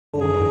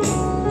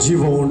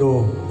जिवोंडो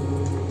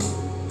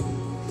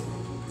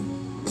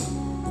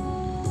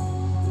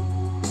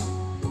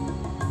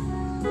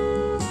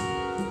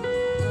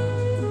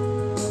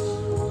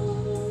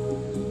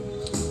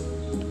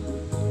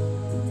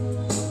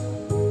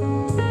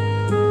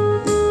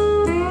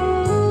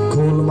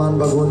खोलमान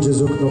भगवान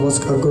जेजुक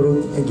नमस्कार करून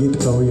एक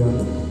गीत गाऊया.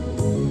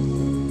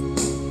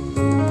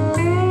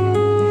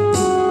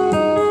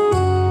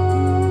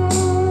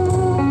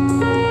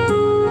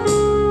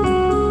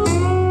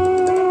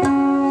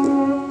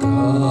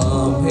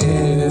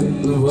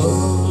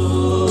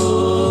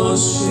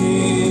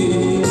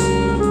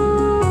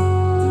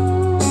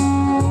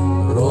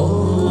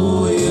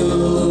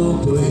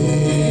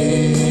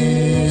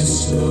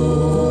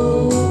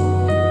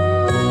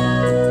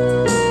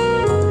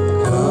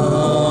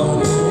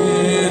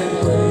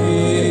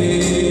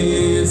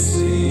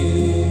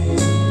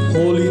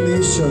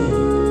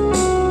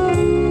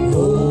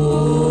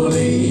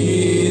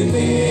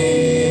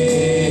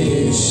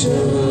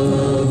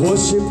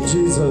 Worship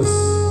Jesus.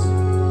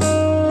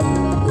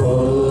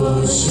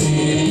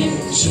 Worship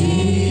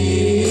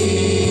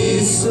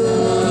Jesus.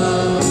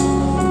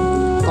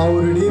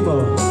 Our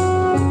Redeemer.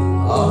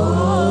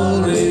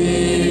 Our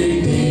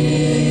Redeemer.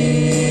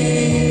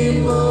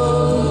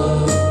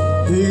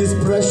 He is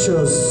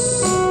precious.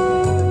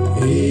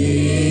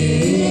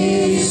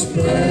 He is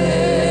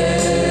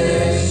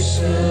precious.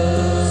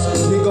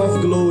 King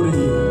of glory.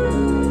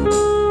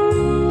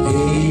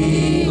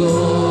 King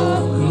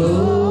of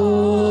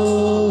glory.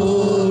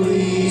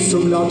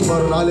 Sumlat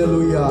par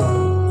hallelujah.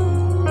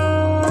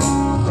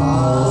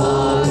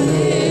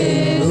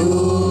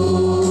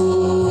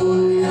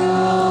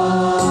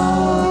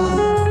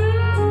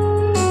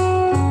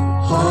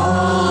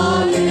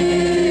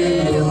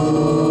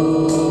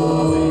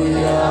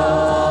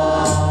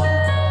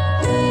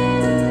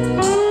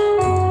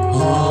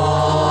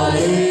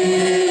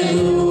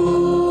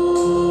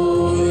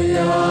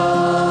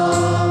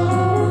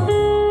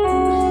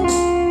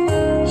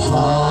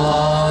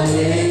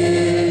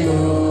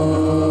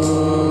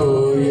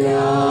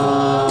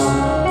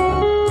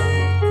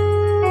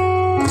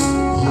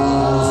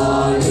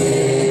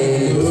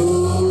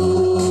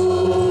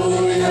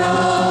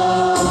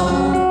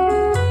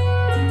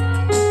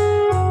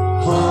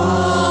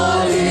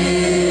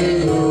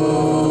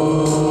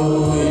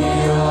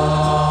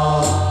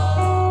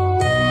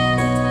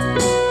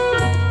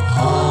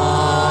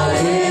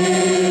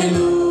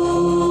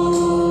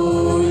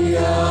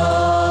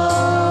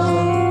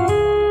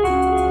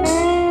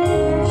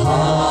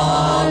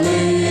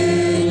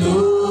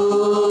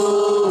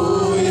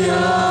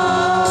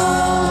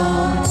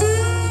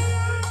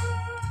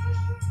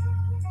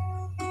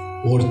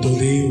 और तो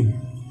देव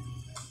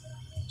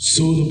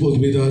soul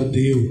पदवीदार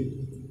देव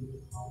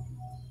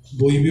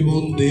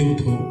বৈবিবন দেव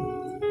थो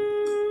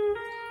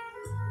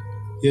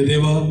ये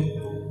देवा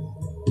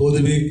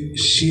पदवीक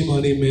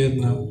शीमानी मेर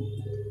नाम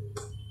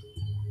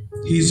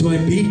He is my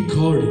big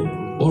God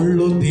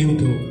ऑल्लो देव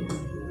थो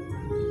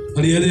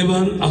आणि ये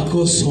देवान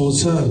आखो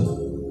संसार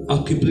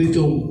आखी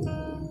प्रीतम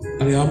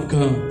आणि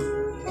आमकां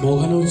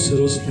मोगानूच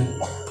सरोसता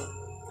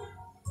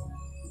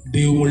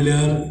देव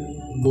म्हणल्यार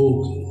मोग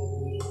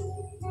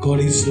God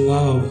is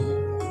love.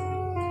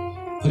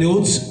 आणि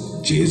होच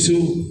जेजू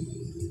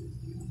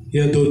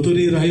ह्या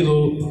दोतोरी रायलो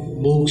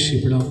मोग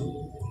शिपडा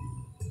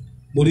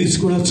मनीस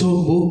कोणाचो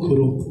मोग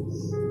करूं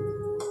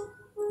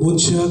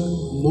मनशाक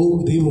मोग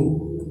दिवं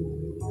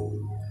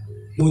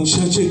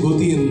मनशाचे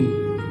गोदीन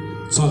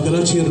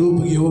सागराचे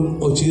रूप घेवन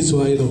हो जेजू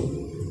आयलो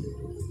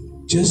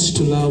जस्ट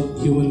टू लव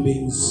ह्युमन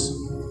बिंग्स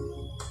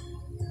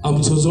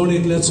आमचो जोड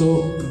एकल्याचो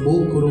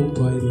मोग करूंक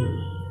तो आयलो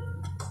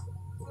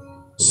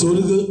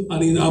स्वर्ग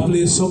आणि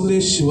आपले सगळे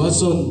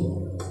शिवासन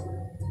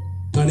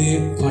ताणे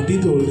फाटी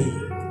दवरले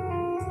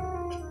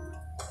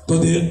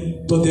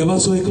तो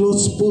देवाचो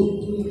एकलोच पूत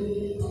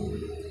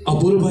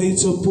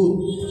आपुरबाईचो पूत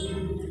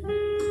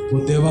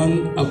पूण देवान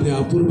आपल्या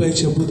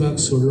आपुरबाईच्या पुताक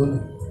सोडलो ना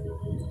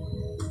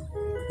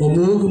हो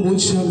मोग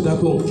मनशाक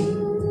दाखोवंक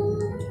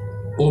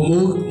हो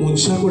मोग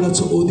मनशा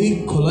कोणाचो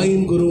अदीक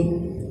खोलायेन करूंक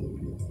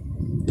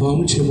तो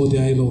आमचे मदें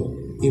आयलो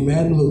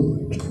इमॅन्युअल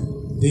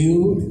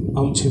देव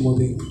आमचे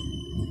मदें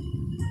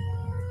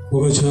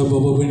मोगाच्या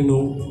बाबा भयणीनो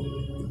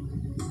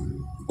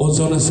हो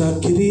जावन आसा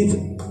किरीत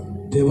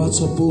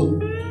देवाचो पूत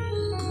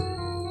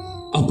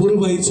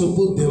आपुरबाईचो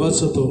पूत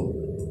देवाचो तो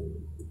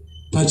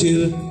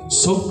ताचेर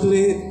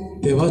सगळे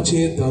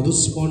देवाचे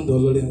दादूसपण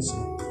दवरलेलें आसा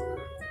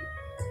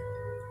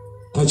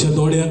ताच्या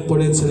दोळ्याक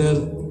पळयत जाल्यार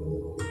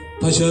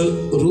ताच्या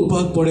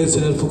रुपाक पळयत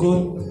जाल्यार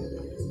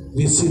फकत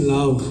वी सी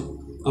लव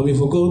आमी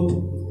फकत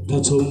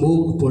ताचो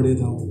मोग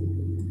पळयता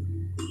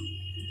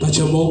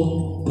ताचो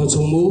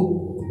मोग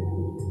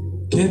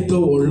केदो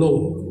व्हडलो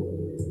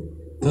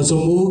ताचो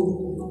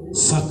मोग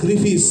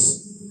सॅक्रिफीस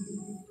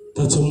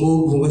ताचो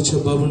मोग मोगाच्या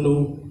बाबणो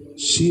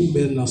शीम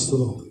मेर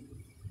नासतलो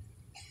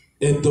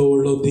येदो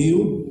व्हडलो देव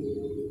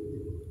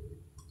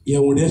ह्या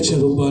उड्याच्या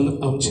रुपान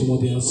आमचे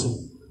मदें आसा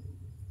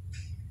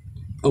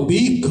अ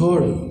बिग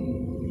गॉड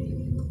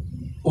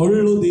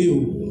व्हडलो देव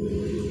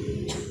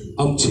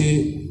आमचे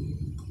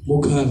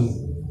मुखार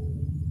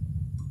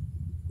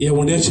ह्या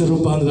उंड्याच्या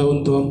रुपान रावन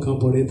तो आमकां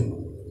पळयता.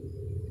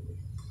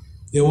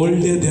 ह्या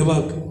व्हडल्या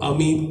देवाक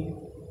आमी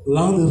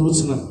ल्हान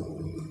रुचना.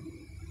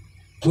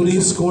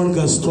 मनीस कोण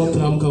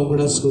स्तोत्र आमकां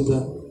उगडास करता.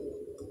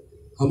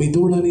 आमी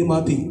धूळ आनी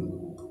माती.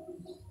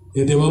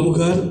 ह्या देवा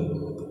मुखार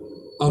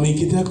आमी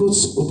कित्याकूच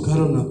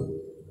उपकारो ना.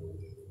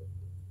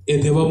 हे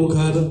देवा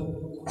मुखार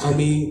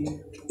आमी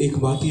एक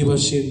मातये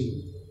भाशेन,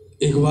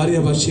 एक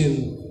वाऱ्या भाशेन,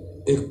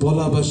 एक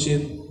पोला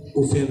भाशेन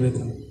उफेन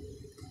वेता.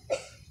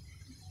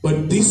 बट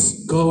दीस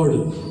गॉड,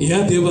 ह्या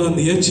देवान,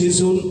 ह्या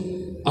जेजून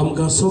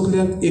आमकां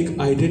सगल्यांक एक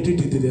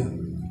आयडेंटिटी दिल्या.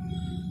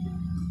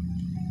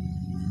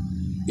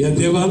 ह्या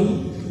देवान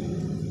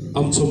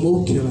आमचो मोग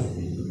केला.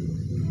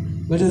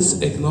 Let us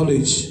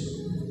acknowledge.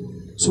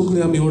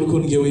 सगळे आमी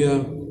ओळखून घेवया,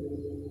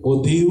 हो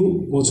देव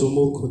म्हजो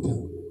मोग करता.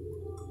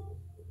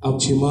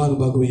 आमची मान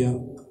बागोवया.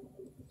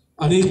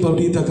 अनेक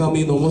फावटी ताका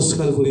आमी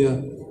नमस्कार करुया.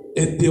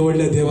 येद्या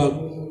व्हडल्या देवाक,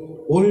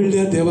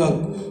 व्हडल्या देवाक,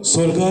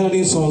 स्वर्गार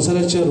आनी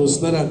संवसाराच्या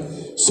रोजनाराक,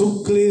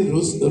 सगळे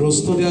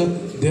रोजतल्या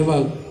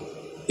देवाक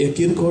ह्या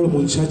किरकोळ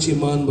मनशाची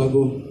मान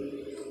बागोवन,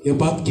 ह्या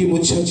बातकी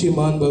मनशाची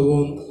मान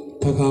बागोवन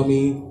ताका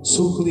आमी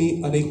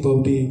सगळीं अनेक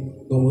फावटी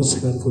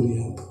नमस्कार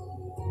करुया.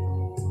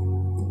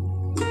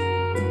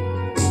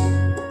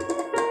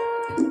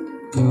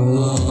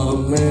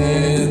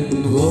 Amen.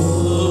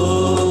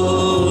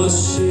 Worship,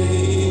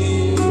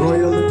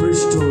 royal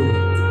priesthood,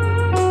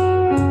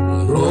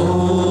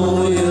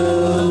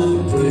 royal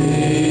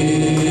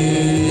priesthood.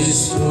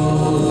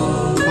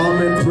 Come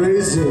and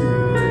praise Him.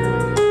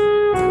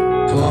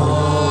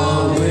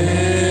 Come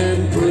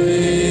and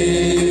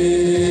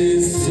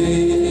praise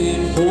Him.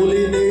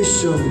 Holy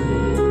nation,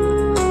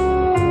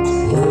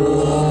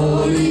 holy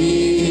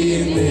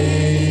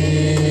nation.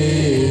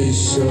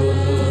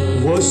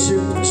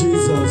 Worship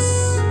Jesus.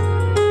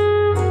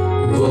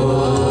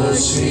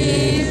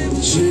 Worship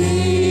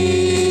Jesus,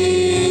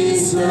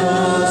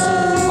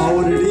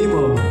 our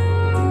Redeemer,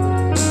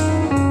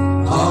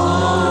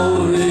 our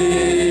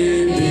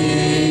Redeemer.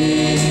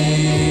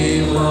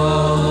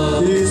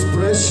 He is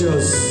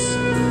precious.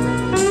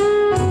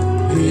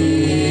 He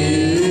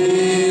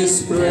is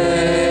precious.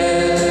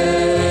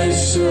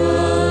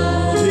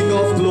 King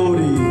of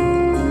glory.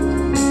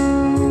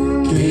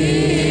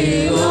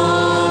 King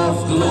of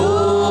glory.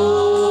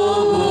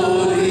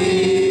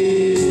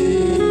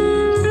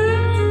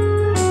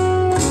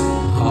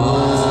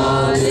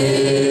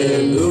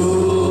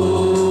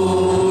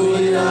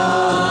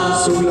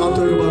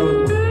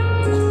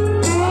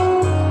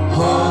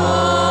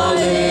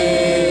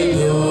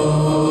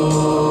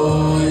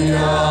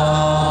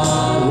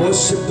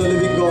 Worship the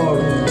living God.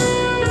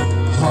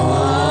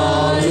 Hallelujah.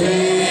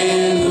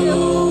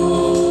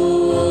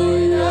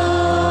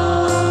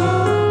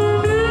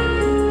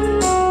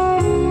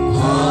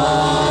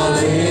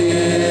 Hallelujah.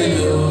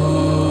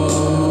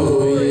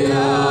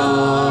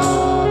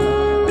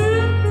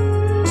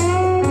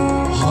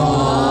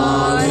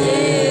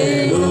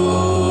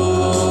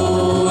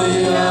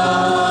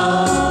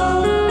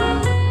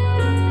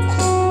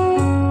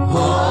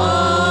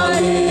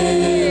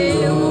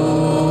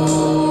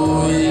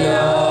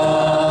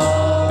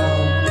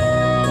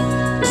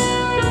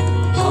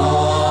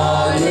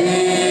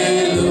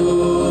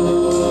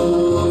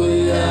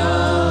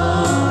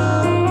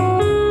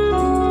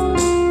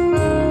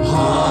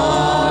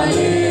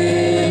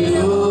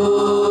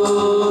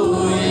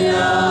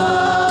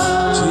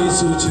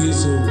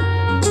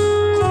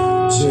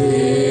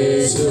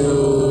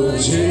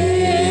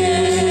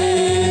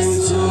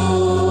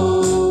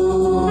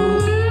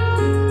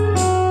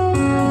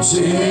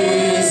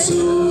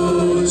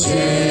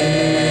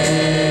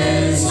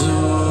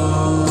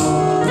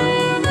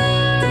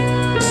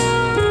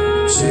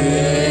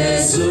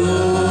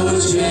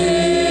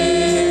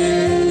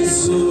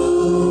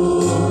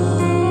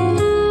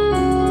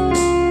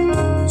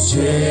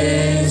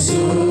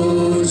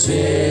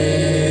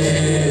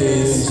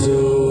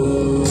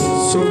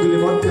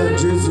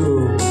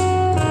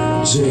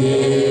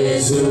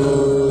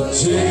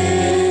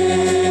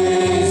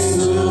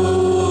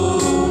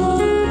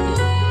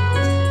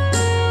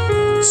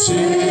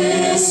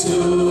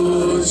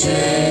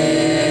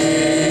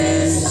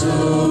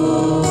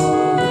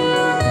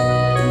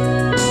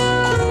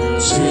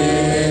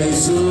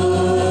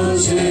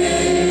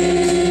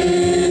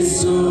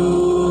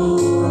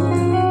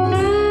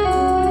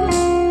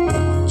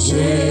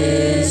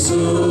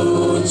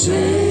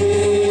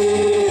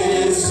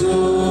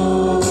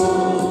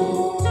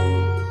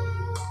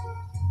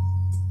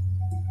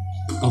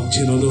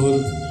 आमची नदर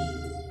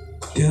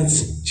त्याच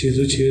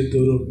जेजूचेर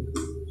दवरून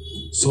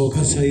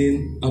सोगासायेन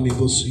आमी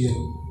बसूया.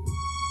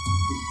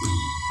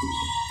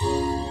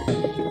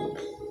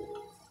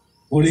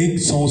 एक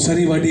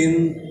संवसारी वाटेन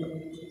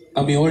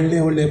आमी व्हडले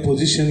व्हडले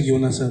पोजिशन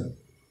घेवन आसात.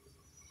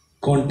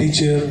 कोण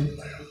टिचर,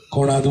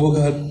 कोण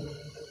आदवोगाद,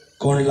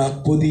 कोण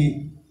लाखपती,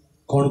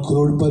 कोण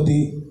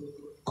करोडपती,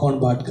 कोण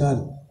भाटकार.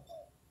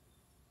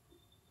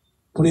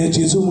 पूण ह्या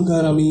जेजू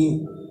मुखार आमी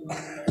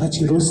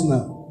ताची Rosna.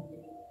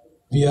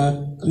 We are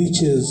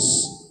creatures.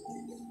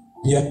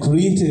 We are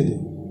created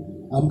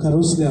आमकां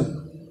रुसल्यात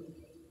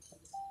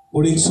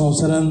पुढीक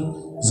संवसारान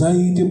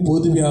जायत्यो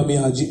पदवी आमी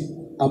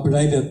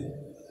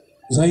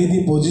आपणायल्यात जायती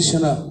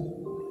पोजिशनां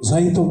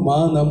जायतो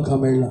मान आमकां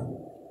मेळ्ळा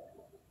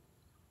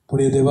पूण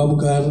हे देवा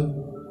मुखार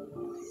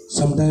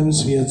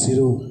समटायम्स वी आर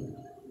झिरो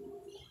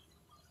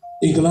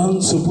एक ल्हान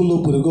चुपुलो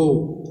भुरगो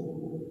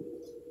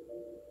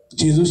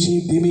जेजूची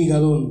दिमी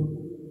घालून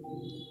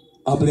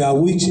आपल्या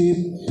आवयचे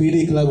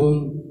पिडीक लागून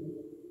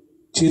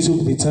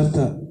जेजूक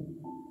विचारता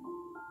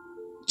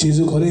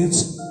जेजू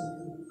खरेंच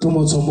तूं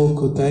म्हजो मोग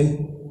कोताय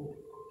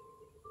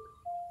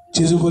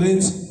जेजू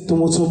खरेंच तूं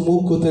म्हजो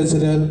मोग कोताय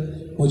जाल्यार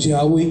म्हजी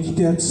आवय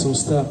कित्याक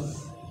सोंसता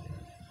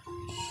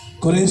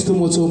खरेंच तूं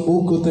म्हजो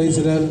मोग कोताय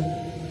जाल्यार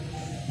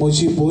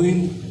म्हजी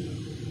भयण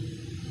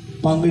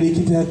पांगडी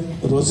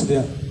कित्याक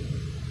रोचल्या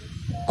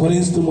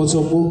खरेंच तूं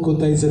म्हजो मोग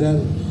कोताय जाल्यार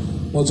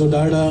म्हजो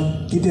डाडा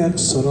कित्याक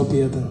सोरोप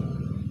येता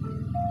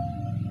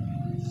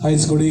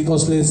आयज घडये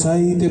कसले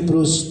जायते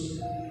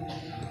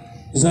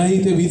प्रस्न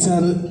जायते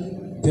विचार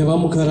देवा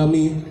मुखार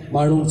आमी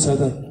मांडूंक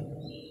जातात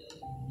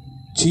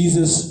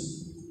Jesus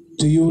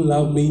do you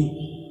love me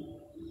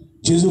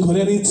जेजू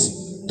खऱ्यांनीच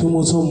तूं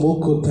म्हजो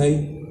मोग कोताय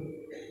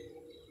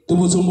तूं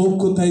म्हजो मोग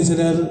कोताय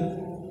जाल्यार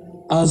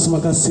आज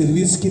म्हाका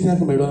सर्वीस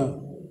कित्याक मेळना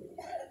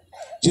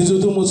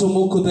जेजू तूं म्हजो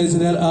मोग कोताय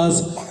जाल्यार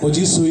आज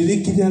म्हजी सोयरी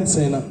कित्याक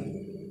जायना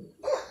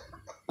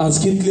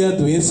आज कितल्या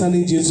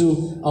दुयेंसांनी जेजू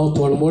हांव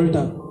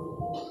तळमळटा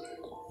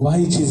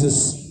वाय जीजस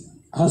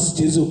आज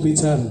जेजूक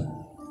विचार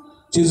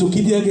जेजू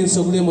कित्याक हें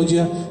सगळें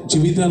म्हज्या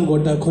जिवितान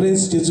घडटा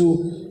खरेंच जेजू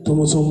तूं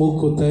म्हजो मोग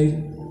कोताय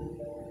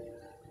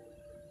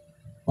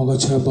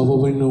मोगाच्या बाबा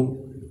भयणो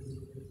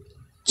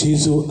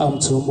जेजू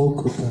आमचो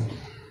मोग कोता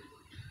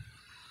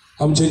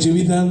आमच्या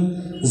जिवितान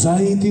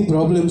जायती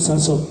प्रॉब्लेम्स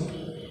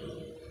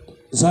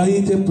आसत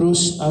जायते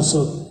प्रश्न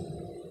आसत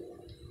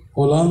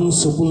हो ल्हान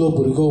चुपुलो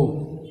भुरगो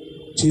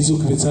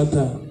जेजूक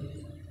विचारता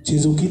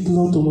जेजू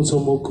कितलो तूं म्हजो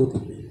मोग कोता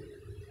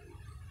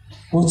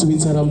होच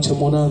विचार आमच्या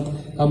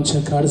मनांत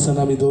आमच्या काळजान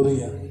आमी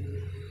दवरुया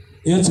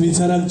ह्याच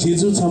विचाराक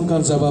जेजूच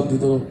आमकां जबाब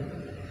दितलो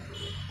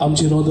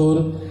आमची नदर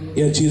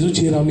ह्या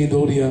जेजूचेर आमी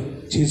दवरुया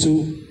जेजू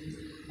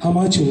हाव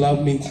मच यू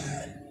लव मी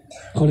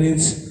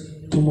खरेंच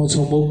तूं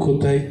म्हजो मोग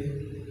कोताय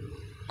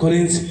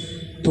खरेंच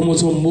तूं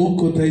म्हजो मोग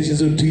कोताय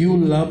जेजू do you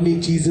love me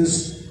Jesus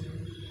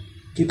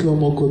कितलो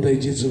मोग कोताय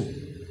जेजू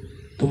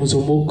तूं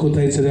म्हजो मोग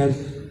कोताय जाल्यार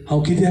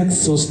हांव कित्याक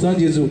सोंसता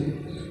जेजू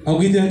हांव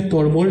कित्याक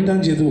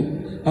तळमळटा जेजू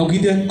हांव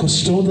कित्याक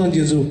कश्टवता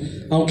जेजू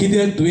हांव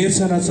कित्याक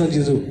दुयेंसान आसा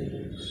जेजू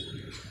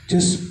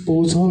just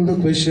pose all the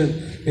question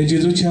हे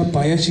जेजूच्या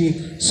पांयाची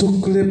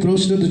सगळे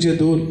प्रश्न तुजे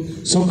दवर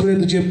सगळे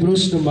तुजे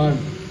प्रश्न मांड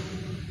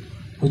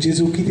हो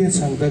जेजू कितें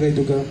सांगता काय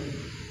तुका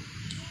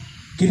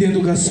कितें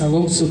तुका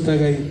सांगूंक सोदता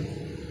काय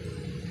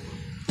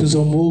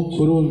तुजो मोग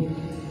करून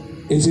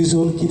हे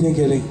जेजून कितें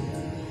केलें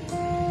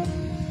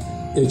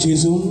हे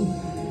जेजून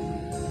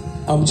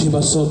आमची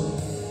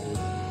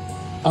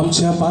बसत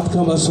आमच्या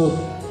पातकां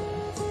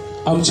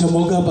बसत आमच्या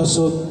मोगा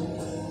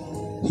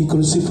बसत ही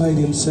क्रुसिफायड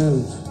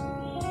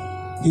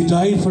himself he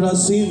died for our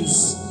since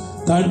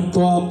ताण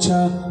तो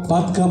आमच्या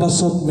पातकां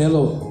बसत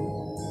मेलो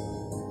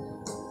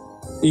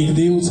एक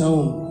देव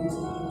जावन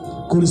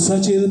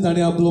खुर्साचेर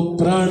ताणें आपलो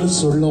प्राण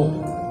सोडलो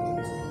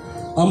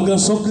आमकां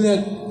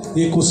सगळ्याक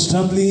हे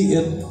कुश्टांतली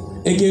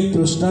एक एक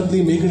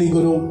प्रश्नांतली मेकळी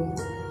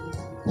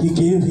करूंक he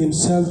gave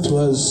himself to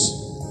us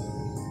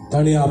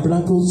ताणें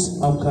आपणाकूच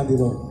आमकां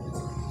दिलो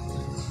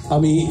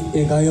आमी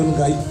हे गायन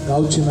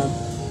गावचे ना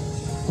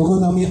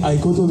फकत आमी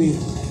आयकतली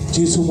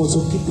जेजू म्हजो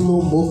कितलो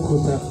मोग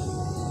कोता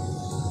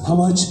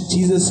हाव much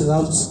Jesus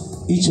loves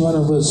each one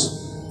of us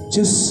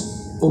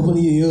just open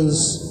your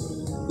ears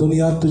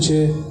दुनियात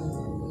तुजे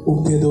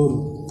उक्ते दवर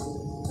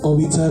हो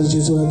विचार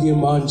जेजू लागीं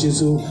मांड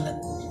जेजू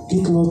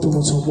कितलो तूं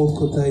म्हजो मोग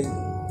कोताय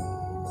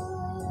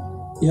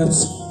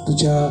ह्याच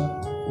तुज्या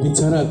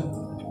विचाराक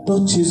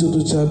तोच जेजू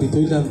तुज्या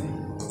भितरल्यान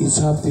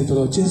हिसाब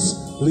दितलो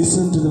just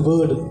listen to the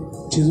word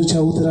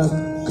जेजूच्या उतराक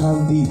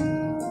कान दी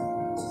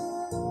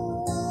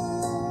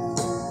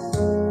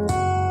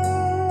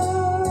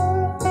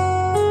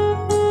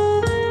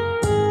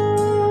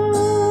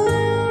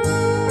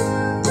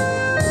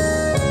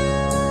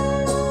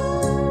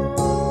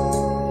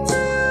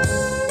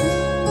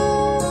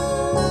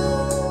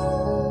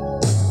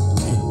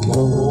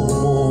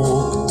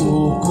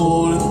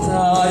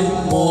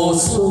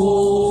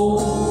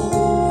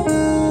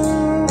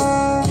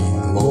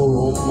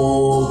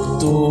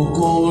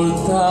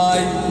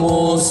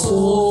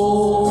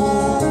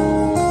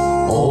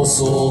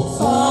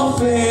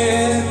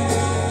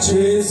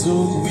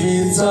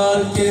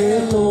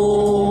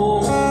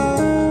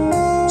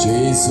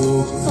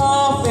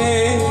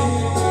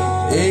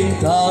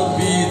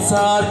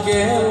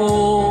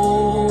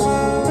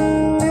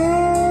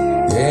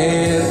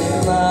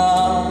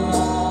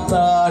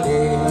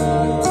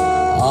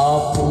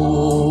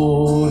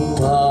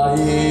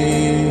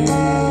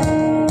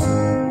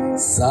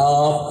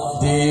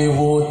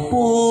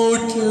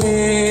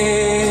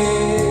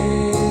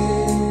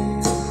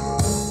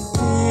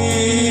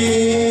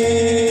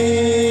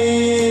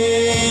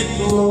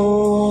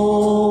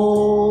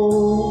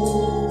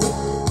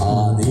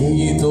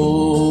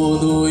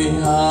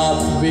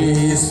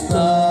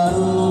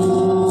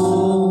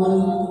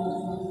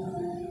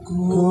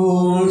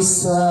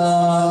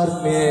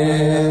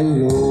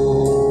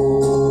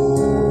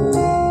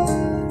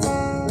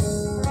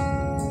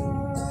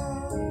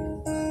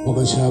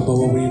मोगाच्या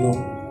बाबा भयणो,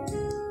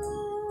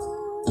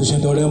 तुझ्या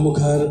दोळ्या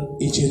मुखार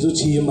ही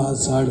जेजूची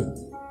महासाड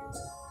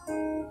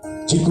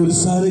जी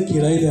कुलसार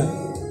खेळायल्या,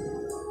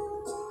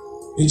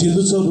 हे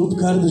जेजूचो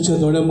रूपकार तुझ्या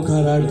दोळ्या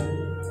मुखार हाड.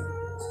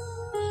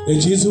 हे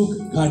जेजूक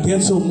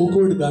कांट्याचो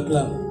मुकुट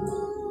घातला,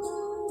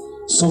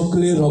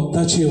 सगळे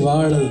रोगताचे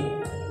वाळ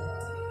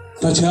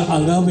ताच्या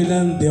आंगा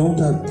वयल्यान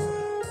देंवतात.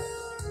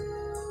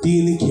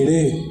 3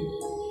 खेडे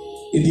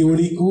ही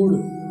दिवडी कूड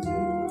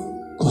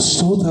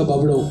कश्टवता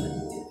बाबडो.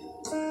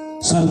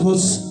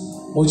 सारकोच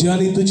म्हज्या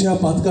आनी तुज्या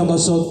पातकां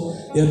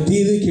बसत ह्या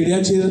 3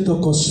 खेड्याचेर तो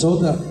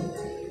कश्टवता.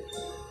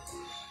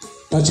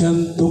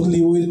 ताच्यान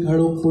तकली वयर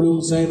काडूंक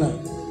पडूंक जायना,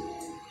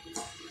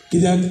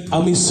 कित्याक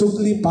आमी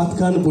सगळीं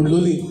पातकान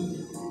बुडलोलीं,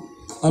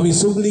 आमी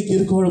सगळीं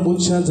किरकोळ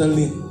मनशां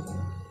जाल्लीं.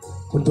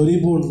 पूण तरी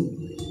पूण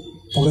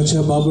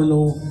मोगाच्या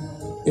बाबडो,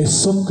 हे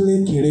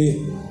सगळे खेडे,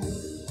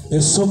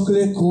 हे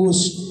सगळे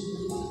कोश्ट,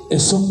 हे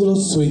सगळो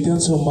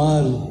सोयत्यांचो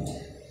माल,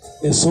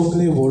 हे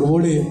सगळे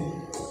व्हडवडे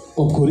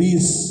हो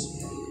खुरीस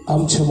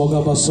आमच्या मोगा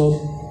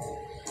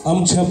बसत,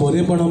 आमच्या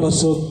बरेपणा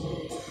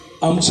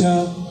बसत, आमच्या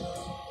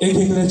एक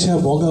एकल्याच्या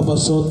मोगा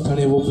बसत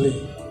ताणें ओपले.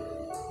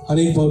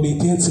 आनी एक फावटी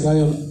तेंच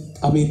गायन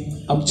आमी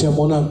आमच्या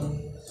मनाक,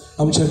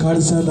 आमच्या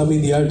काळजांत आमी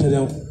नियाळ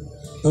ठरयाव.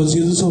 हो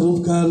जेजूचो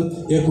रूपकार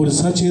ह्या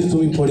खुर्साचेर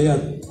तुमी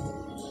पळयात.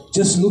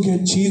 Just look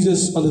at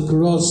Jesus on the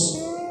cross,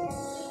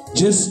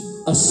 just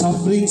a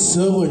suffering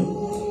servant.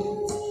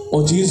 O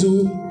Jesu,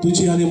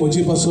 तुझी आनी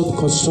म्हजी पासत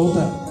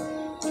कश्टवता,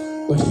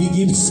 but he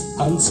gives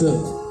answer.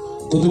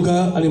 तो तुका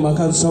आनी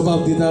म्हाका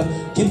जबाब दिता,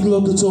 कितलो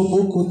तुजो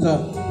मोग कोता,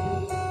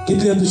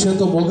 कितल्या तुज्या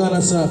तो मोगान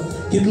आसा,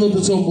 कितलो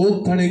तुजो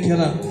मोग ताणें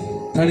केला,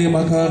 ताणें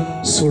म्हाका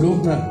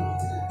सोडूंक ना.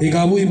 एक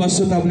आवय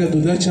पासत आपल्या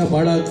दुदाच्या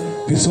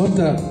बाळाक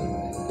विसरता,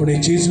 पूण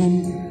हे जेजून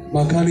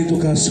म्हाका आनी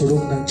तुका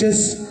सोडूंक ना.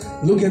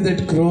 Just look at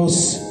that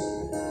cross.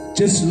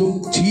 Just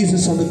look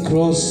Jesus on the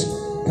cross.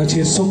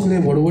 ताचे सगळे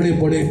व्हडवडे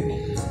पडे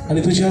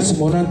आनी तुज्याच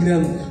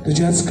मनांतल्यान,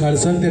 तुज्याच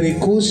काळजांतल्यान एक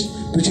खोश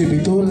तुजे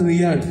भितर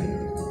रियाड.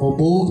 हो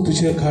मोग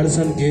तुज्या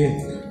काळजांत घे.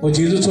 हो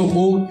जेजूचो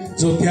मोग,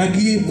 जो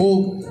त्यागी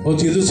मोग, हो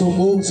जेजूचो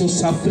मोग, जो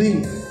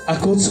साफरींग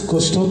आखोच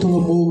कश्टवतलो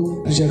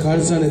मोग तुज्या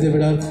काळजांत येदे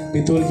वेळार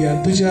भितर घे.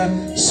 तुज्या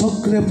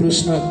सगळ्या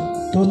प्रश्नाक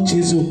तोच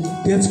जेजू,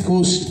 तेच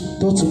कोश्ट,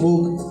 तोच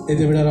मोग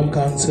येदे वेळार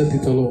आमकां आन्सर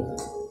दितलो.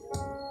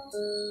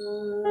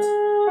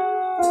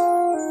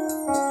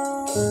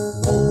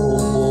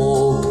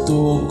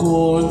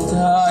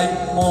 Cortai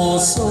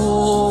moso,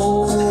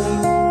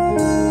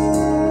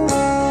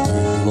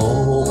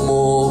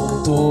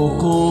 tu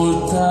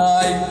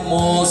cortai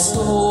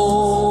moso,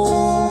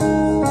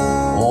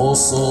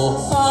 oso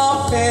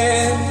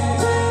apen,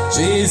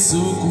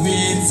 Jesu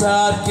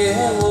guizar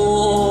kelo,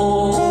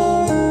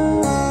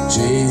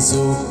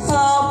 Jesu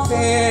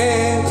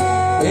apen,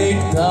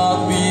 ekta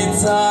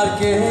guizar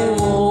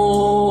kelo,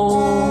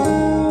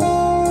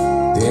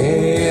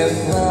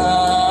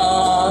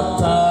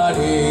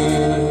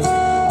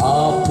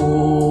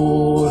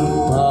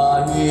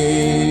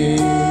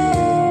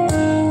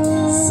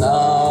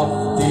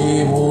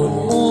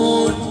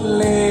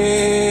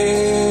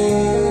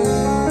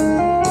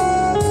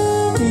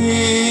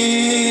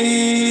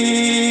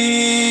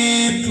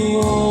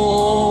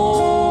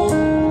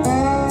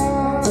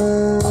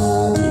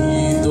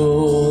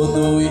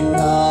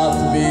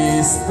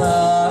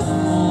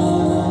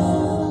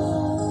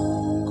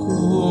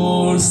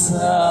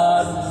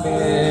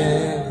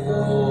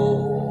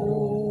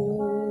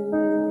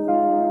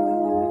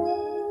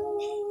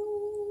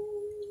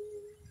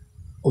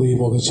 ओय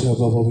मोगाच्या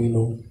बाबा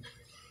भयणो,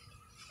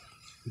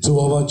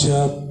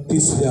 जुवावाच्या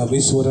 3ऱ्या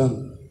विस्वरान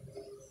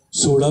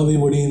 16वे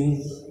वडीन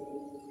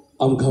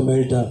आमकां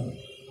मेळटा.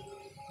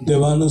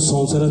 देवान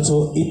संवसाराचो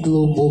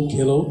इतलो मोग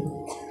केलो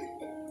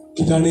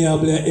की ताणें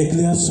आपल्या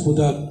एकल्याच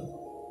पुताक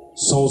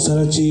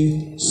संवसाराची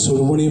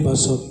सोडवणी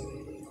पासत,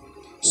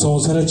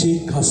 संवसाराची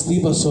खास्ती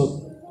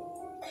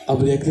पासत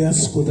आपल्या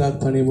एकल्याच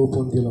पुताक ताणें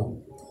ओपून दिलो.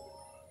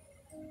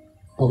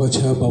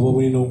 मोगाच्या बाबा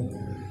भयणो,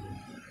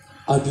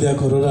 आदल्या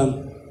करोरान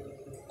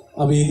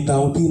आमी एक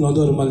धांवती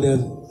नदर मारल्यार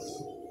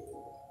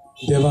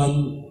देवान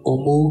हो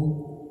मोग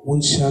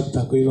मनशाक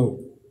दाखयलो.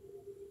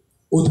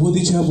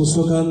 उदबोधीच्या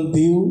पुस्तकान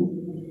देव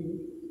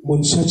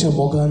मनशाच्या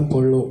मोगान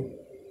पडलो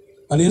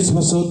आनी हेच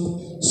पासत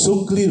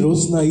सगळीं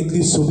रोजनां,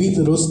 इतली सोबीत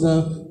रोजनां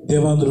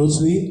देवान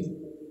रोजली.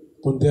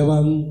 पूण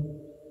देवान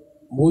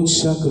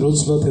मनशाक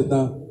रोजलो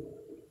तेन्ना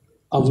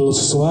आपलो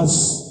स्वास,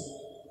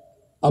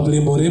 आपले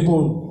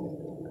बरेपण,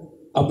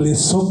 आपले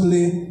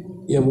सगळे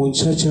ह्या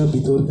मनशाच्या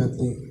भितर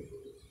घातले.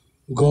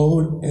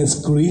 God has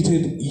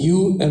created you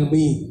and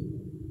me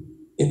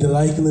in the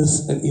likeness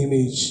and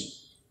image.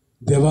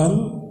 देवान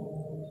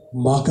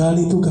म्हाका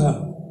आनी तुका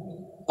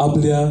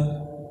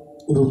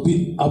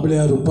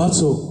आपल्या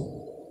रुपाचो,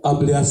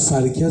 आपल्या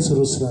सारक्याच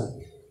रचला.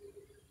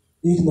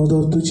 एक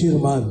नदर तुजेर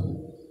मार.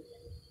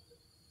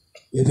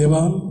 हे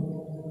देवान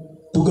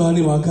तुका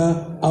आनी म्हाका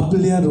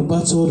आपल्या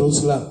रुपाचो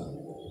रचला.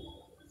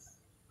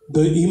 द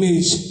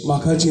इमेज,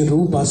 म्हाका जें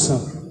रूप आसा,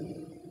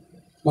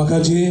 म्हाका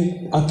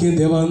जें आख्खें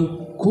देवान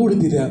कूड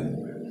दिल्या,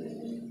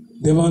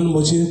 देवान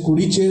म्हजे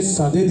कुडीचे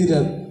सादे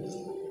दिल्यात,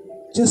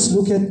 Just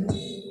look at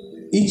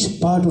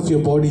each part of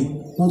your body.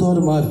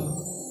 Nodor mar.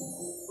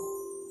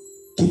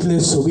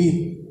 Kitle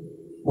sobit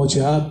moje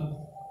haat.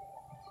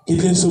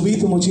 Kitle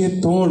sobit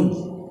moje tond.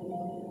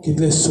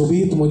 Kitle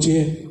sobit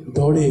moje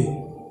dode.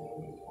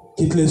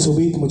 Kitle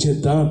sobit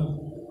moje dant.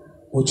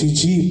 Moje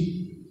jeep.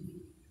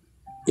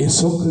 E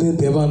sokle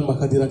devan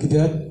maka dira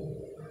kityat.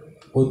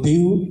 O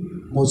Dev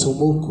mojo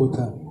muk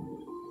hota.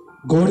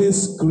 God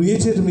has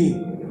created me.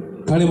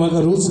 Tane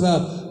maka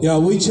rozla ya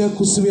avuyच्या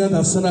कुसव्यात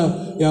असताना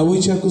या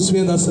avuyच्या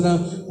कुसव्यात असताना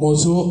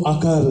mojo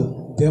आकार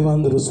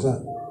देवान रचला.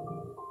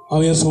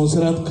 हांव ह्या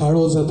संवसारांत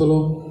काळो जातलो,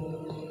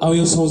 हांव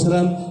ह्या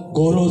संवसारांत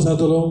गोरो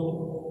जातलो,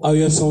 हांव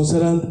ह्या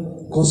संवसारांत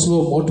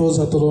कसलो मोठो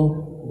जातलो,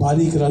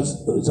 बारीक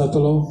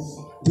जातलो.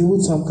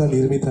 देवूच आमकां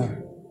निर्मिता.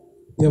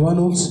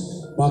 देवानूच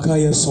म्हाका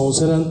ह्या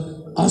संवसारांत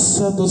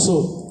आसा तसो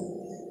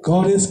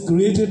God has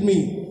created me.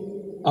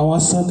 हांव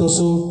आसा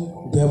तसो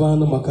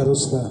देवान म्हाका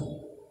रचला.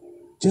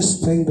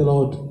 Just thank the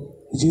Lord.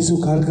 Jesu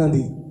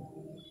कारकांदी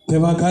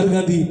देवा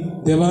कारकांदी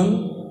देवान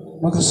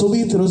म्हाका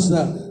सोबीत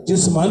रचला.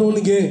 Just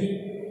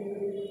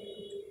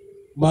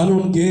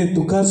मानून घे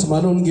तुकाच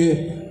मानून घे.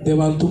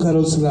 देवान तुका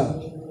रचला,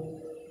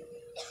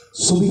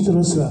 सोबीत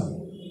रचला,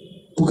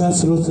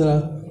 तुकाच रचला,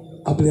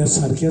 आपल्या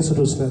सारक्याच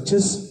रचला.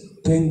 Just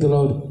thank the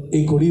Lord.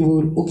 एक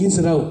घडीभर ओगीच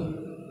राव,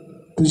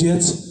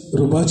 तुझेच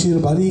रुबाचेर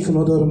बारीक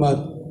नदर मार.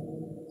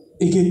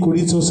 एक एक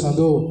कुडीचो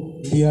सांदो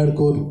बियाड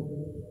कर.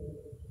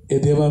 हे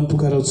देवान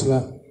तुका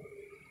रचला.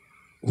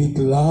 With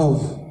love,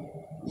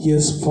 He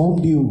has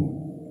formed you.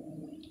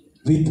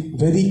 With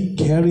very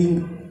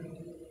caring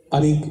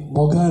आणि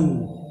मोगान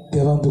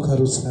देवान तुका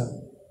रचला.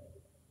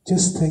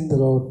 Just thank the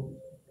Lord.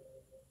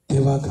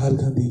 देवा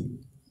कारकांदी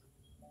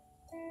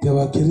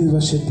देवा किरीत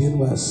भाशेन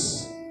दिनवास.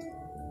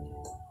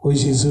 ओय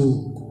जेजू,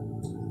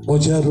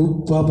 म्हज्या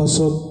रूपा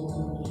पासत,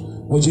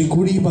 म्हजी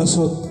कुडी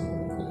पासत,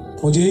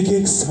 म्हजे एक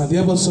एक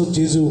साद्या पासत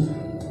जेजू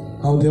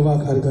हांव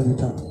देवाक कारकां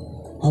दिता.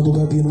 हांव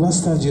तुका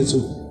दिनवासता जेजू.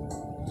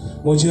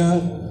 म्हज्या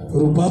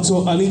रुपाचो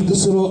आनीक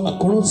दुसरो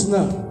कोणूच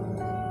ना.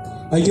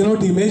 आय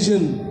कॅनॉट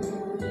इमॅजिन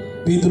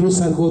पेद्रू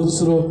सारको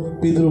दुसरो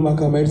पेद्रू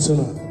म्हाका मेळचो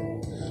ना.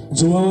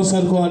 जुवांव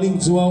सारको आनीक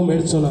जुवांव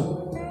मेळचो ना.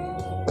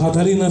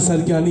 कातारीना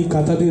सारकी आनीक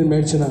कातारीन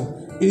मेळचें ना.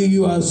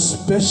 You are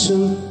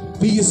special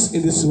piece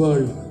in these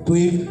world. तूं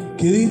एक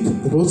किरीत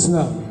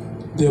रचना,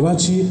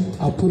 देवाची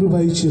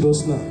आपुरबायेची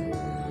रचना.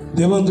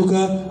 देवान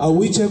तुका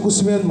आवयच्या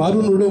कुसव्यान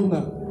मारून उडोवंक ना.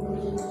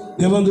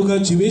 देवान तुका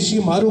जिवेशी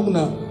मारूंक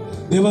ना.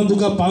 देवान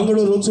तुका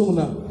पांगडो रचूंक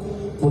ना.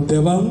 पूण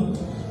देवान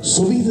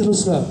सोबीत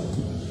रचला.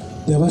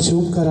 देवाचे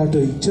उपकार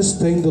आठय.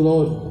 Just thank the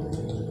Lord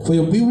for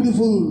your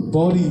beautiful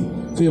body,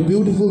 for your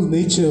beautiful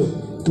nature.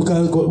 तुका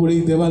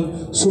देवान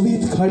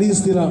सोबीत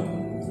काळीज दिला,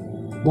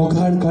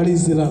 मोगाड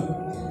काळीज दिला.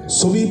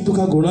 सोबीत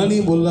तुका गुणांनी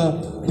बोलला.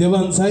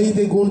 देवान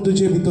जायते गुण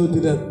तुजे भितर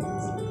दिल्यात.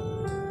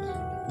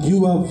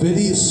 You are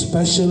very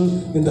special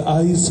in the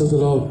eyes of the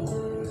Lord.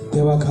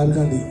 देवा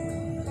कारकांदी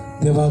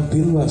देवा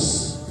दिनवास.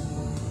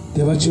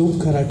 देवाचे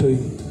उपकार आठय.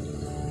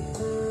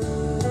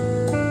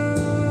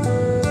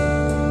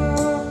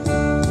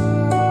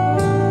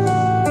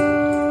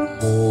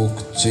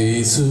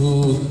 Jesu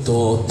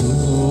to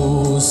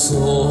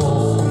tuso,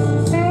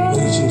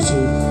 Oi Jesu,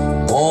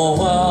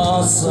 owa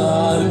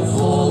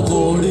salvo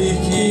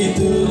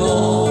dorikitulo,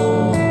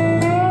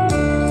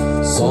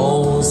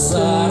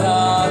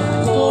 sonsarat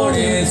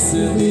kores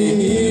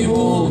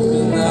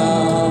divokna,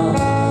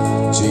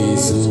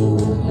 Jesu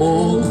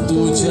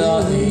moktu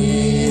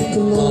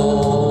jahitlo,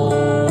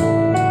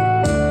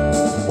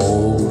 o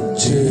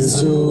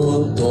Jesu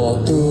to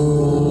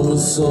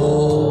tuso.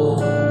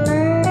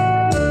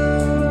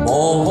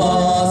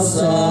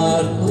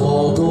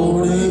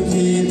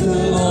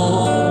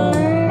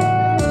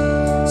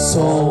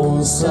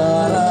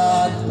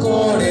 संसारात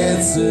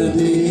कोणेच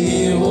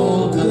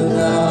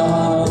दिवोगना,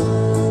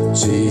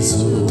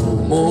 जेजू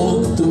मोग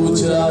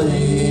तुझ्या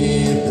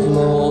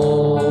इतलो.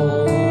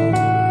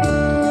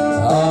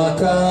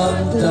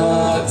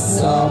 आकांताक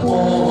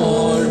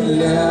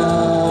सापडल्या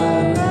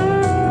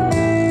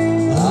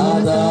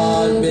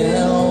आदार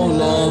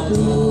मेवलो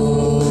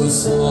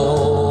तुजो.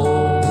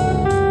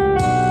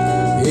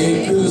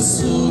 एक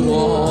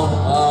सुरो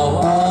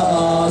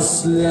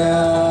आवाजल्या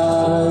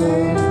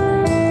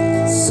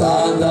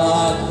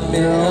सांगात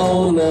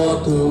मेवलो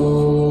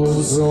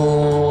तुजो.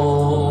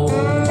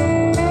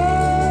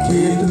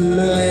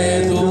 कितले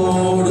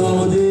दोडो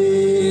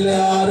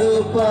दिल्यार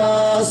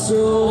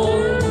पासून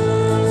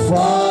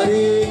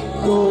फारीक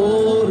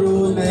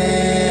करून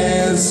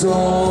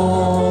येजो.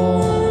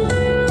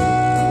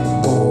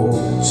 ओ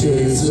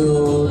जेजू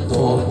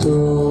तो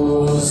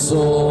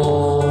तुजो,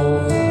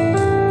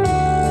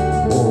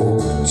 ओ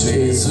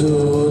जेजू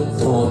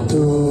तो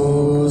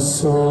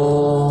तुजो.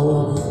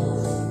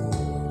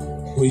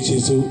 ओय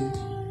जेजू,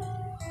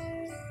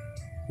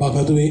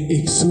 म्हाका तुवें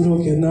एक सुरो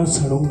केन्नाच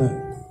हाडूंक ना.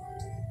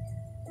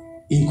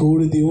 इगोड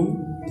दिवन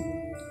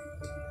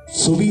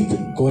सोबीत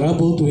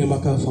घोराबो तुवें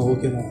म्हाका फावो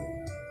केला.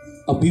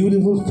 अ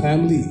ब्युटिफूल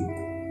फॅमिली.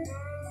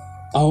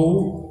 हांव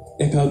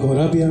एका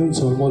घोरा बियान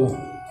जल्मलो.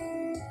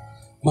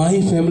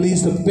 My family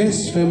is the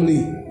best family.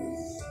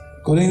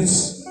 खरेंच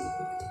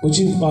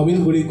म्हजी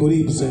फामील घडी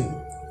गरीब जाय,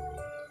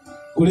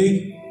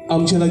 घडीक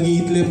आमचे लागीं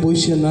इतले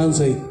पयशे ना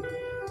जाय,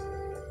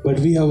 but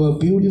we have a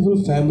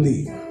beautiful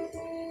family.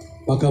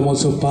 म्हाका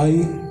म्हजो बाय,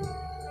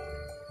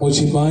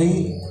 म्हजी माय,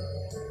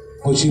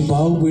 म्हजी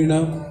भाव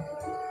भयणां,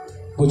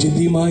 म्हजी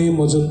तिमाय,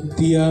 म्हजो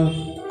तिया,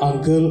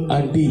 uncle,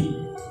 aunty.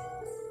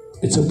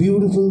 It's a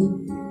beautiful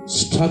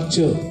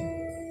structure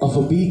of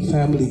a बीग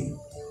फॅमिली.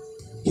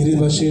 कितें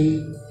भाशेन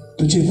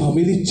तुजी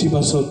फामिली चिप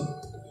आसत.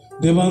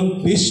 देवान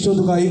बेश्टो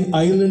तुका एक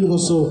आयलंड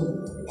कसो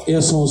ह्या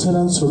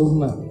संवसारान सोडूंक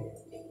ना.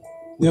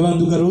 देवान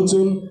तुका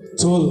रचून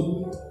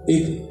चल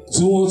एक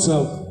जुवो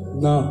जाव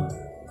ना.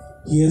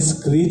 He has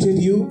created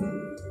you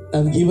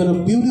and given a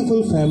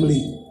beautiful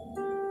family.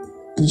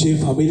 तुजे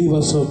फामिली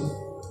बसप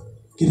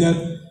कित्याक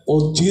हो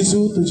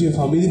जेजू तुजे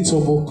फामिलीचो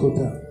मोग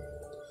करता.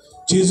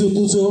 जेजू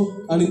तुजो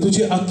आनी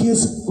तुजे आख्खे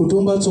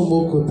कुटुंबाचो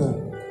मोग करता.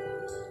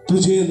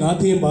 तुजे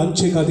नाते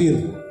बांदचे खातीर,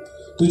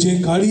 तुजे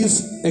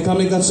काळीज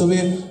एकामेका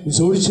सगळे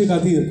जोडचे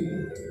खातीर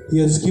he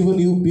has given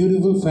you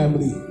beautiful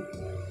family.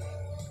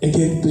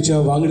 एक तुज्या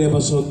वांगड्या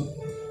बसत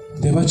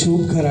देवाचे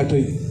उपकार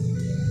आठय.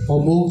 हो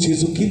मोग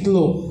जेजू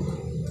कितलो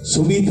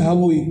सोबीत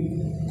आवय,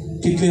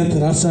 कितल्या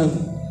त्रासान,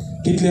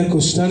 कितल्या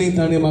कश्टांनी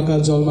ताणें म्हाका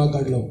जल्माक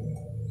हाडलो.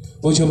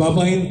 म्हज्या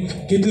बाबायन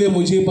कितले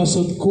म्हजे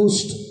पासत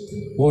कश्ट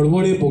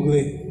व्हडवडे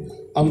भोगले.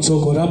 आमचो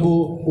घोराबो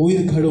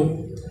वयर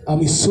काडूंक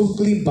आमी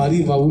सगळीं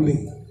बारी वावुली.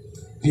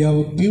 We have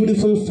a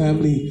beautiful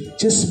family.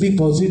 Just be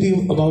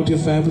positive about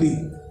your family.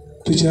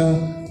 तुज्या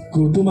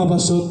कुटुंबा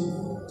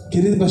पासत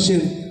कितें भाशेन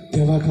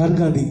देवाक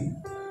आर्गां दी.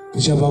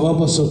 तुज्या बाबा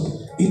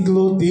पासत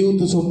इतलो देव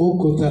तुजो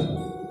मोग करता.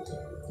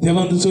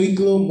 देवान तुजो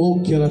इतलो मोग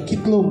केला.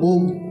 कितलो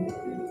मोग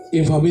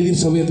हे फॅमिली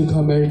सगळे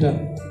तुका मेळटा.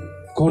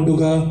 कोण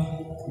तुका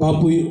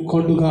बापूय,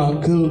 कोण तुका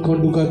अंकल,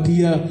 कोण तुका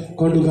तिया,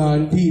 कोण तुका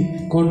आंटी,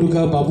 कोण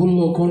तुका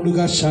बाबुल्लो, कोण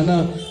तुका शाना,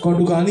 कोण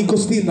तुका आनी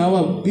कसलीं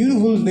नांवां,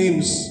 ब्युटिफूल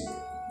नेम्स,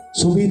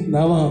 सोबीत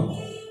नांवां.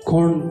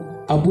 कोण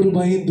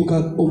आपुरबायेन तुका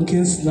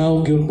अमकेंच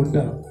नांव घेवन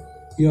म्हणटा.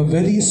 You are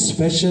very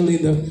special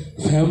in the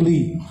family.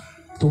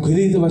 तूं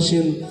खरेच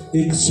भाशेन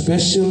एक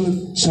स्पेशल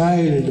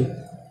चायल्ड,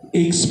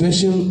 एक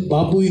स्पेशल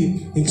बापूय,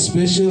 एक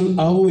स्पेशल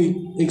आवय,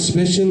 एक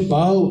स्पेशल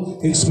भाव,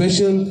 एक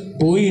स्पेशल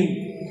भयण.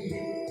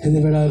 हे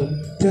वेळार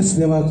त्याच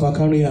देवाक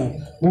वाखाणुया.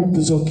 मोग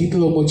तुजो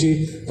कितलो म्हजी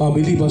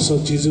फामिली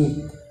बसत जेजू.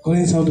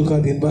 खरेंच हांव तुका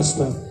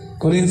दिनबासता.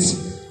 खरेंच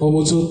हो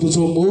म्हजो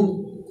तुजो मोग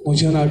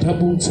म्हज्यान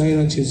आटापूंक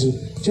जायना जेजू.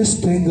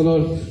 Just thank the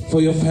Lord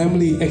for your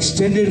family,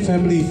 extended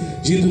family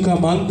जी तुका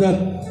मानतात.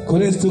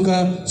 खरेंच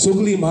तुका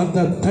सगळीं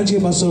मानतात. ताचे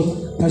बसत,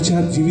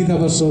 ताच्या जिविता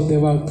बसत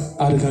देवाक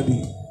आर्गां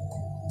दी.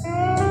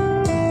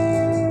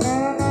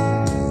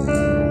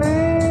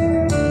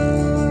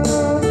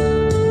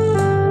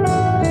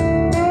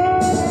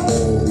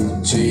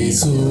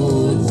 Jesu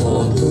to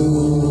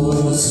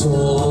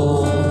tuzo,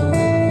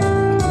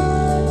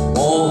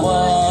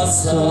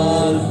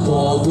 omasar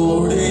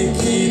kodore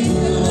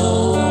kitlo,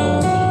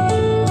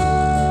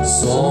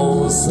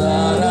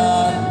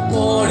 संसारात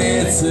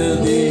कोणेच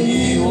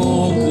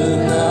देऊक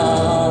ना.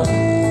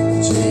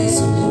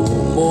 जेजू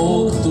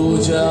मोग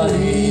तुझ्या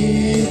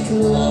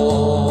इतलो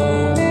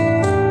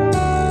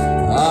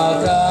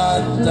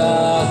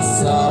आकांताक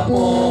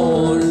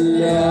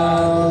सापडल्या.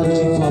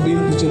 फामील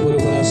तुजे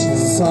बरोबर आसा.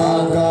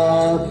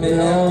 सांगात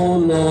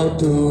मेवलो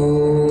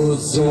तुजो,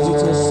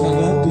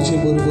 सांगात तुजे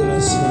बरोबर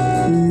आसा.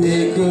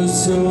 एक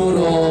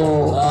सुरो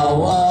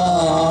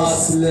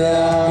आवाजल्या.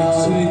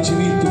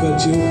 जिवीत तुका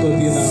जेवंक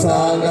दिना.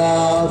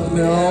 सांगात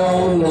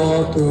मेवलो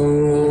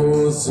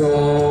तुजो,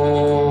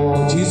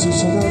 जेजू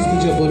सदांच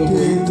तुज्या बरोबर.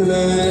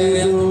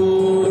 कितले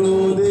लोडू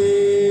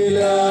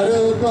दिल्यार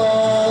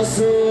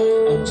पासून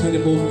आमच्यानी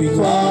मोग बी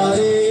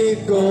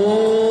फारीक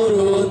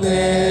करून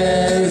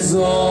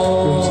येजो.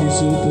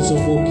 जेजू तुजो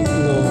मोग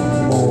कितलो.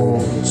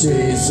 मोग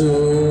जेजू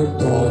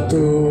तो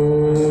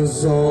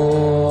तुजो,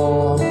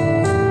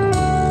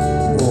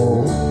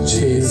 मोग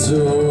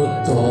जेजू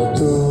तो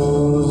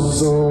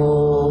तुजो.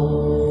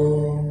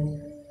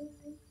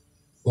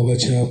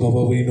 मोगाच्या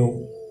बाबा भयणो,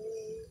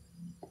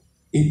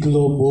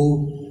 इतलो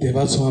मोग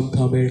देवाचो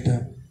आमकां मेळटा.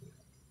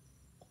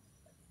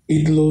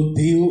 इतलो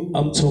देव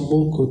आमचो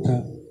मोग करता.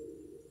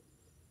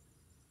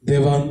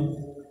 देवान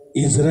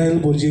इस्रायल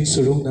भुरजीक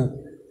सोडूंक ना.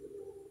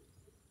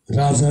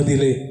 राजा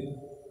दिले,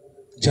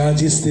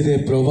 जाजीस दिले,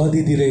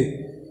 प्रवादी दिले.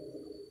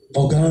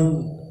 मोगान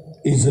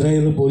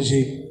इस्रायल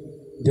भुरजीक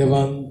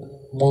देवान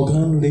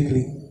मोगान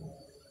लेखली.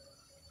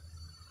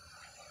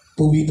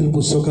 पवित्र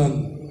पुस्तकान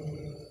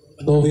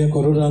नव्या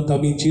करोडांत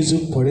आमी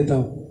जेजूक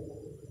पळयता.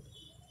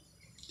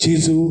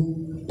 जेजू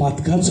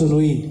पातकाचो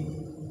न्हय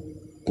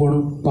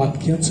पूण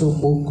पातक्याचो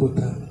मोग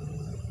करता.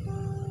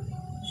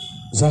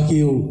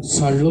 जाकीव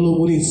सांडलेलो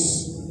मनीस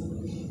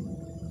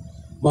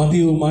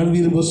मातयेव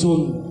मांडवीर बसून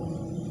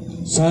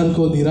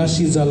सारको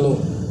निराशी जाल्लो.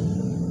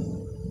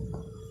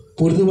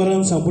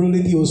 पोर्तुगालान सांपडली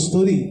ती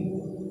वस्तोरी.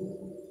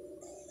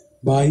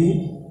 बाई,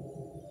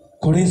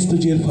 कोणेच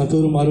तुजेर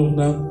फातर मारूंक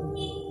ना.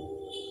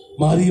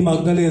 मारी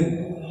मागदालेन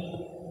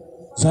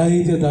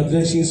जायत्या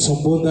दादल्याशी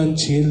संबंदान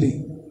चेरली.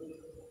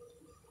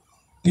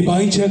 ती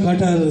बाईच्या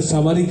काठार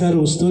सामारिकार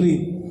वस्तोरी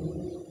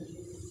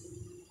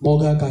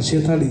मोगाक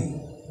आशेताली.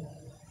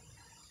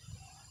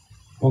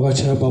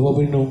 मोगाच्या बाबा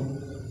भयणो,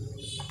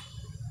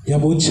 ह्या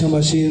मनशा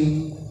भाशेन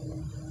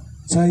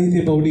जायते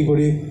पावटी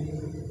घडये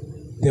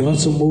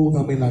देवाचो मोग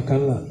आमी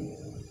नाकारला.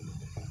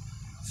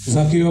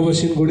 जाकिवा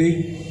भाशेन घडये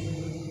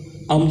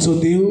आमचो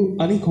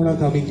देव आनी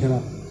कोणाक आमी केला.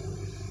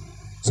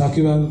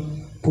 जाकिवान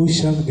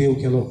पयशांक देव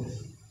केलो.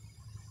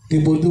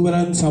 ती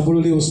पोर्तुगालान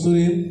सांबाळिल्ली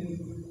वस्तुरेन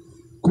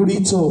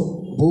कुडीचो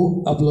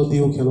भोग आपलो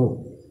देव केलो.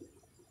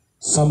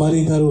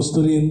 सामारिकार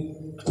वस्तुरेन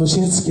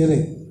तशेंच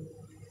केलें.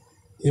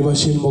 हे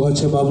भाशेन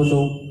मोगाच्या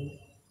बाबनो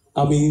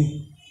आमी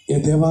हे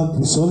देवाक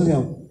विसरल्या.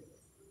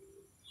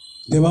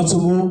 देवाचो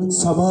मोग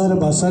साबार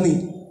भासांनी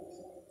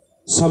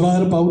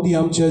साबार पावटी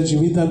आमच्या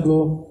जिवितांतलो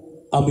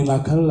आमी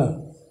नाकारला.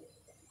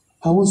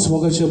 हांवूच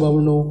मोगाच्या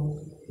बाबनो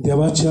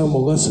देवाच्या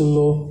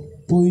मोगासल्लो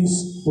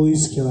पयस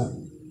पयस केला.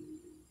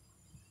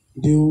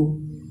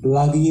 देव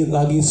लागीं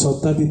लागीं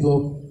सोदता तितलो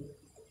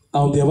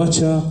हांव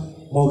देवाच्या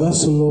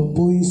मोगासल्लो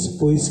पयस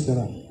पयस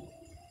केला.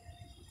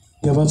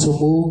 देवाचो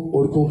मोग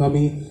ओळखूंक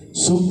आमी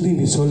सगळीं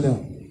विसरल्या.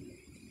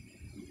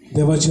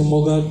 देवाच्या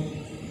मोगाक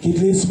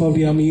कितलेच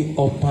फावटी आमी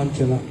अपमान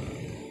केला.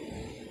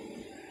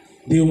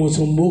 देव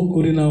म्हजो मोग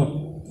करिना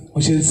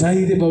अशें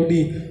जायते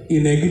फावटी ही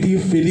नॅगेटीव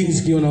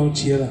फिलिंग्स घेवन हांव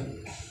जियेला.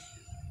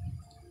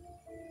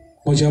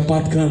 म्हज्या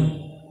पातकान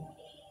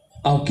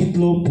हांव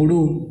कितलो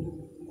पडून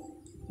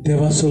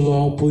देवासल्लो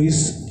हांव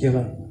पयस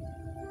गेला.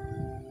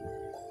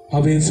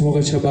 हांवेंच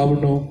मोगाच्या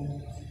बाबनो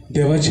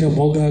देवाच्या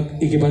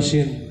मोगाक एके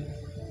भाशेन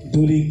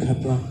दुरीक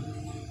घातला.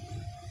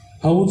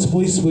 हांवूच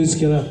पयस पयस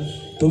केला.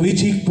 तो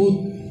वेचीक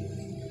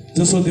पूत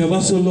जसो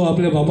देवासल्लो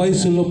आपल्या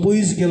बापायसल्लो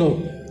पयस गेलो,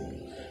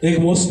 एक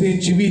मोस्तें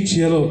जिवीत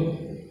जियेलो,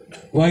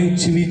 वायट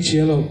जिवीत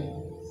जियेलो.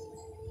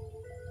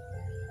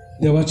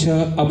 देवाच्या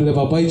आपल्या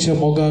बापायच्या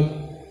मोगाक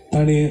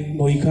ताणें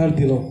न्हयकार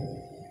दिलो.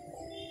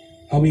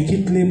 आमी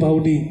कितले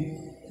पावटी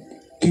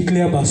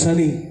कितल्या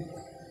भासांनी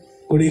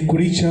कोणीक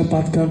कुडीच्या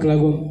पातकांक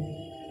लागून,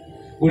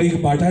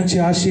 कोणीक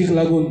भाटांच्या आशेक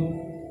लागून,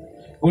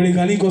 कोणीक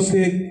आनी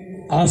कसले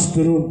आस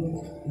धरून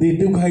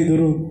दिडुखाय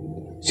धरून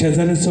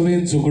शेजाऱ्या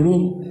सवेन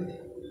झगडून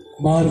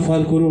मार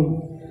फार करून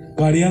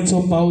गाडयांचो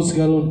पावस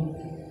घालून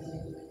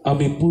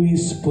आमी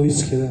पयस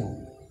पयस केला.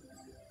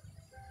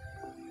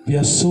 We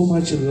are so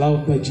much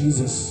loved by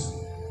Jesus.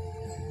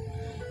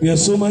 We are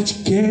so much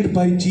cared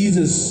bye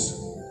Jesus.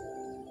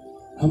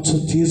 आमचो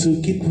जेजू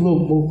कितलो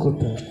मोग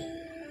करता,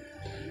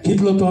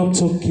 कितलो तो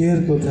आमचो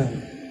केअर करता.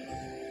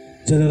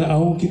 जाल्यार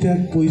हांव कित्याक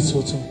पयस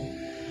वचों?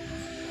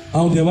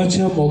 हांव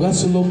देवाच्या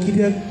मोगासल्लो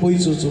कित्याक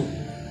पयस वचों?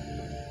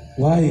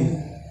 वाय?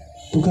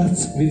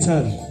 तुकाच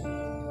विचार,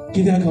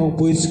 कित्याक हांव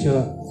पयस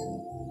केला?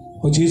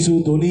 हो जेजू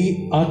दोनी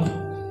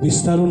हात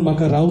विस्तारून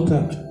म्हाका रावता.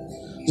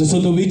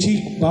 जसो तो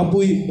वेचीक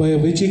बापूय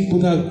वेचीक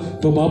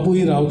पुताक तो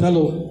बापूय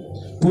रावतालो.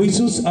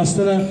 पयसूच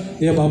आसतना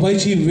ह्या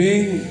बापायची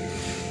वेंग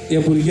ह्या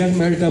भुरग्याक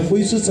मेळटा.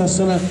 पयसूच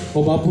आसतना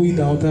हो बापूय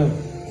धांवता.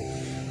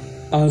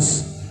 आज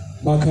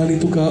म्हाका आनी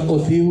तुका हो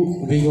देव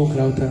वेगोंक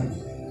रावता.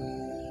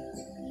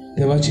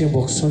 देवाचें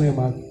भोगसणें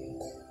माग.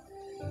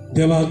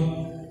 देवाक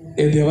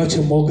हे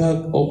देवाच्या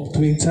मोगाक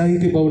तुवें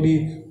जायते फावटी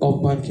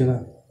अपमान केला.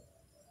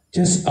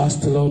 Just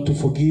ask the Lord to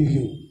forgive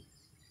you.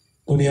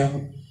 दुनिया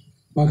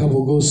म्हाका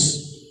भोगोस,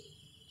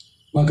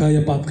 म्हाका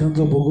ह्या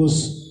पातकांतलो भोगोस.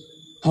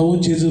 हांवूच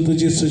जेजू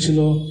तुजेर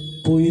सोशिल्लो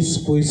पयस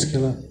पयस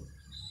केला.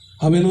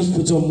 हांवेनूच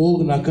तुजो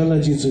मोग नाकारला.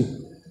 जेजू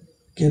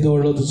केदो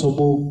व्हडलो तुजो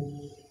मोग,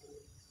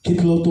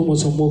 कितलो तूं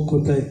म्हजो मोग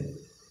करताय.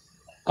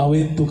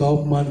 हांवें तुका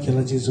अपमान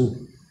केला. जेजू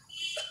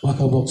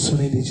म्हाका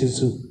भोगसणें दी.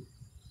 जेजू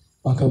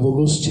म्हाका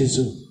भोगोस.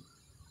 जेजू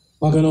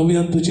म्हाका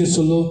नव्यान तुजेर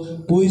सल्लो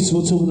पयस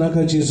वचूंक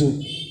नाका. जेजू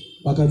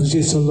म्हाका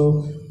तुजेर सल्लो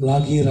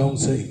लागीं रावंक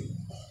जाय,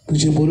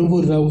 तुजे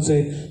बरोबर रावंक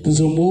जाय.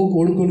 तुजो मोग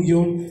ओळखून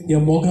घेवन ह्या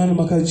मोगान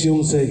म्हाका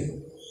जिवंक जाय.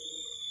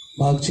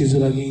 माग जेजू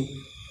लागीं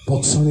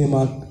भोगसणें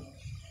माग.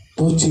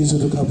 तोच जेजू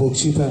तुका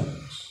भोगशिता.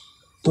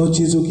 तोच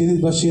जेजू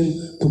कितें भाशेन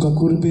तुका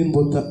कुरपेन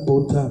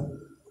भोंवता.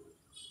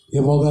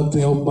 ह्या मोगाक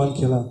तुवें अपमान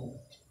केला.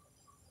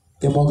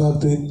 ह्या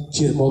मोगाक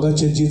तुवें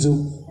मोगाच्या जेजूक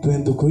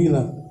तुवें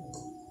दुखयला.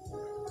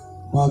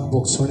 माग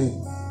भोगसणें.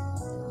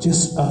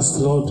 Just ask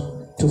the Lord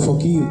to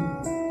forgive.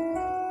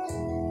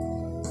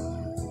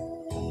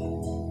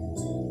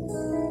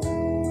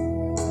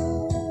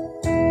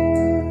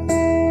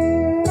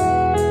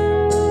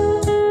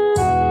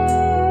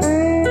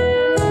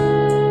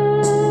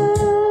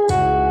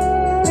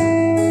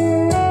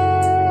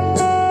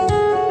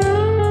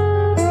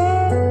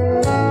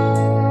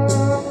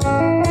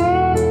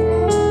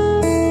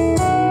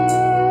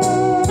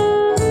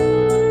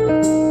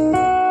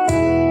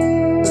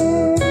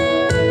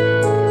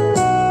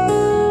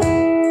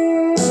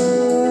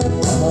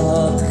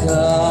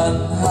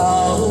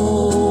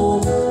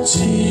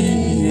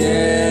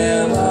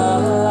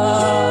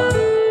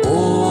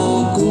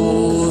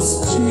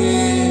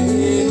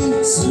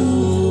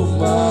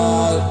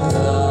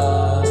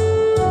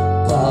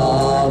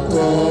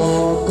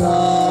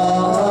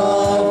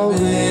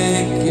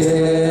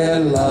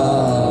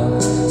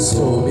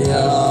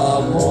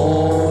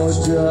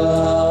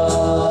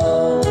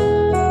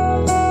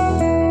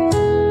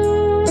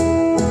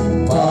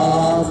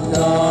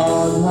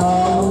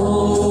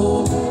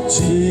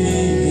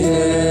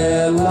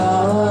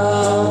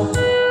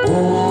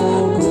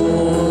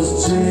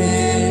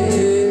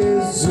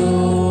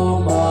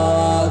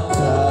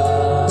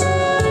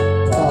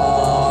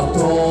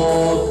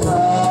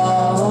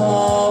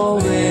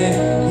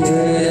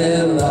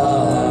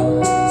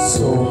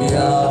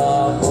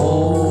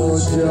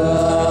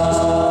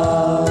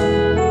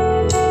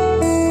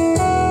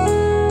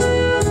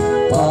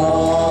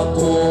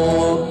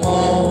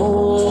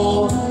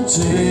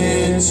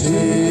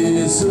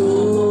 Jesu,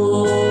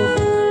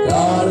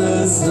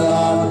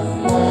 Karsan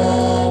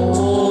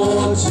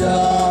Mojarikla,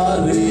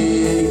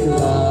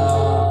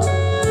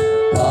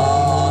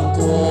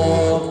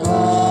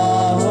 Patoka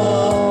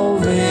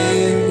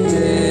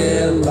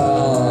Vekela,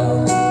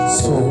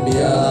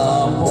 Somya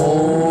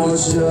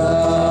Moja.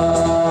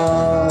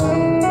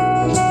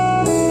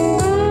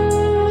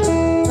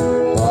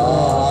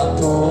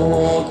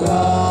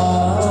 Patoka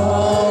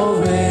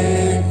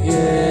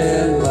Vekela,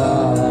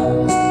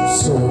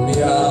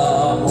 Somya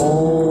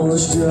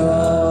Moja.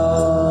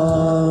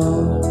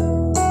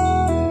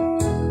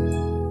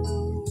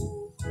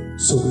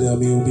 सगळे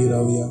आम्ही उभी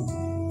राहूया.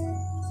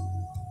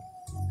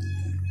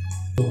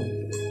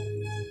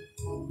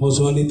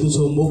 म्हजो आनी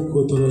तुजो मोग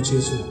करतलो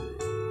जेजू.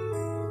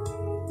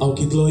 हांव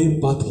कितलोय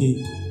पातकी,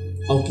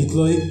 हांव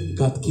कितलोय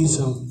घातकी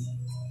जावं,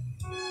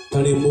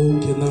 ताणें मोग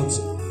केन्नाच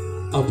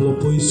आपलो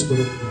पयस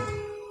करूंक ना.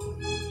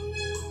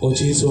 हो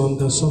जेजू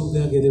आमकां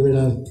सगळ्या गेले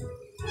वेळार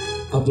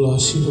आपलो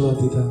आशिर्वाद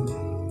दिता.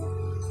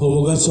 हो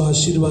मोगाचो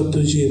आशिर्वाद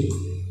तुजेर,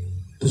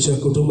 तुज्या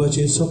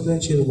कुटुंबाचेर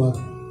सगळ्यांचेर माग.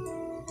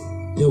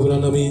 त्या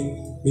उपरांत आमी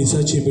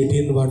मिसाची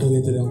भेटीन वांटो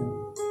घेत राव.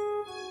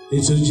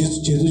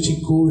 जेजूची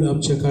कूड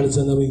आमच्या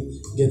काळजान आमी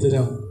घेत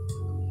राव.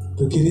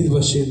 तूं किरीत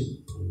भाशेन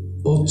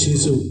हो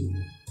जेजू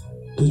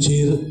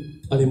तुजेर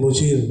आनी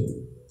म्हजेर,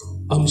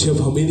 आमच्या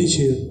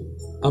फामिलीचेर,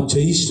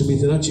 आमच्या इश्ट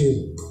मित्रांचेर,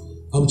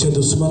 आमच्या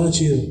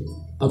दुस्मानाचेर,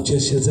 आमच्या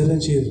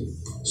शेजाऱ्यांचेर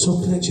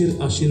सगळ्यांचेर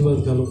आशिर्वाद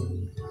घालून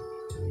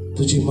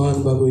तुजी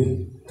मान बागोय,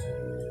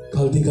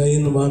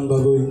 खालतिकायेन मान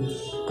बागोय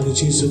आनी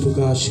जेजू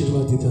तुका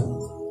आशिर्वाद दिता.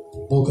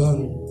 मोगान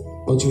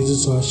हो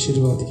जेजूचो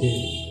आशिर्वाद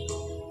घे.